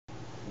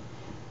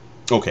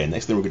Okay,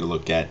 next thing we're going to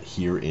look at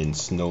here in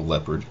Snow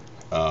Leopard,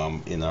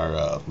 in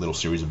our little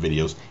series of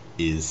videos,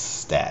 is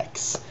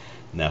stacks.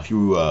 Now, if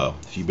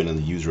you've been a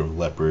user of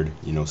Leopard,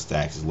 you know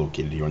stacks is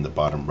located here on the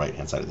bottom right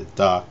hand side of the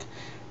dock,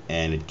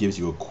 and it gives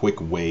you a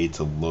quick way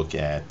to look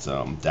at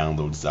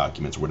downloads,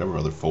 documents, or whatever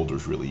other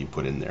folders really you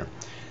put in there.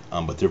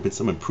 But there have been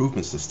some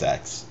improvements to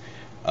stacks,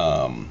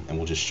 and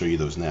we'll just show you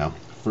those now.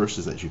 First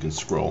is that you can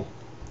scroll.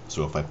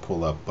 So if I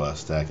pull up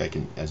stack,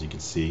 as you can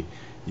see,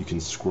 you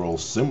can scroll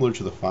similar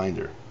to the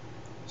Finder.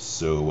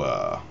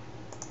 So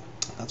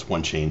that's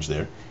one change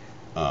there.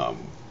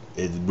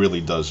 It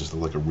really does just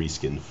look like a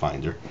reskin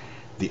Finder.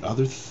 The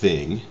other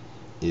thing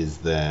is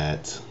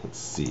that, let's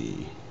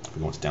see, if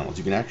we go into downloads,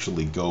 you can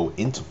actually go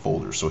into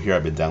folders. So here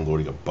I've been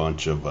downloading a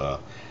bunch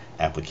of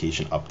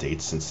application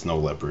updates since Snow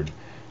Leopard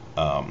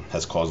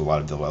has caused a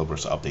lot of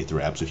developers to update their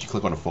apps. So if you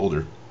click on a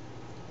folder,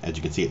 as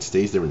you can see, it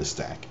stays there in the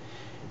stack.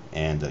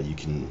 And you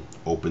can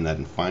open that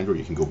in Finder, or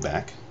you can go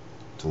back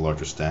to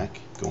larger stack,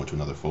 go into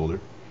another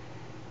folder.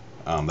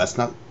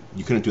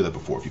 You couldn't do that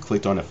before. If you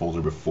clicked on a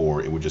folder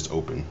before, it would just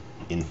open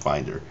in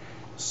Finder.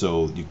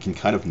 So you can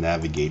kind of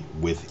navigate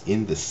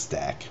within the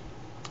stack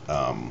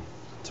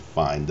to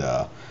find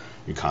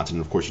your content.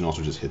 And of course, you can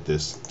also just hit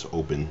this to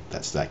open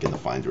that stack in the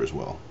Finder as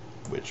well,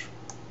 which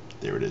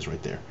there it is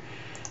right there.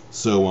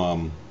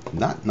 So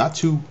not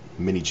too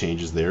many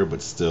changes there,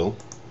 but still,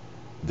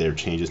 there are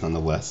changes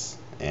nonetheless.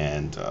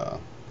 And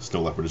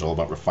Snow Leopard is all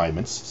about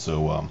refinements.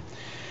 So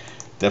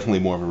definitely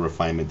more of a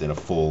refinement than a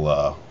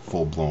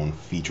full-blown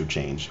feature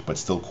change, but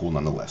still cool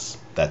nonetheless.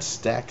 That's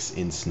stacks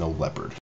in Snow Leopard.